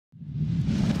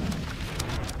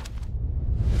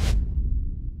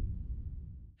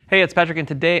Hey, it's Patrick, and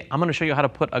today I'm going to show you how to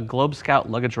put a GlobeScout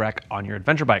luggage rack on your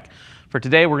adventure bike. For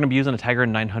today, we're going to be using a Tiger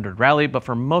 900 Rally, but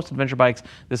for most adventure bikes,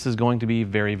 this is going to be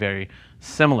very, very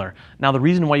similar. Now, the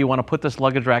reason why you want to put this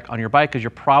luggage rack on your bike is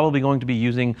you're probably going to be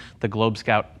using the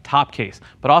GlobeScout Top Case,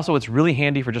 but also it's really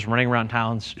handy for just running around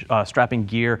town, strapping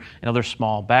gear and other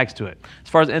small bags to it. As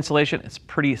far as installation, it's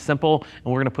pretty simple, and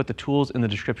we're going to put the tools in the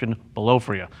description below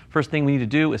for you. First thing we need to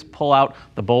do is pull out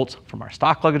the bolts from our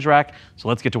stock luggage rack, so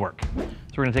let's get to work.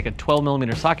 So we're going to take a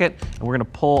 12mm socket, and we're going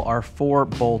to pull our 4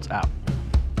 bolts out.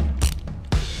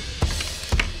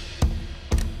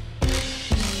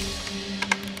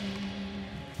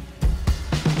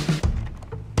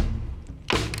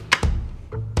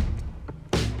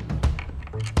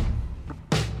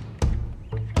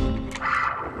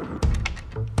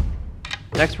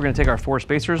 Next, we're going to take our 4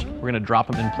 spacers, we're going to drop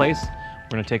them in place. We're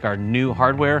going to take our new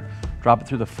hardware, drop it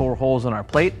through the 4 holes in our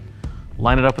plate,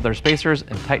 line it up with our spacers,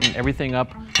 and tighten everything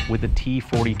up with the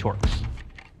T40 Torx.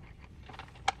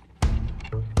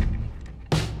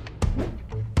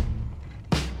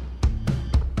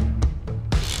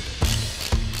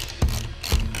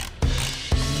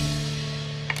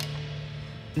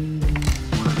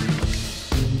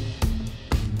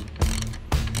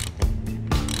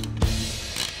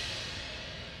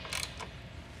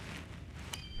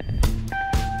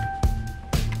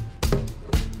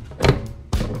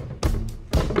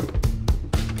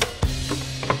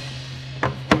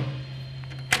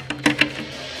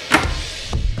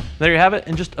 There you have it.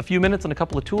 In just a few minutes and a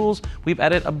couple of tools, we've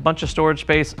added a bunch of storage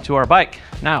space to our bike.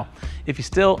 Now, if you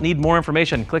still need more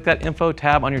information, click that info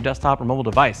tab on your desktop or mobile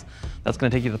device. That's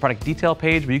going to take you to the product detail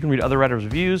page where you can read other riders'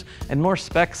 reviews and more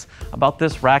specs about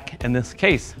this rack and this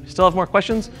case. If you still have more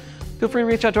questions, feel free to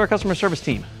reach out to our customer service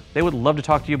team. They would love to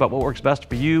talk to you about what works best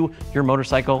for you, your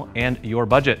motorcycle, and your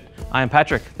budget. I am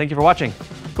Patrick. Thank you for watching.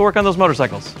 Go work on those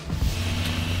motorcycles.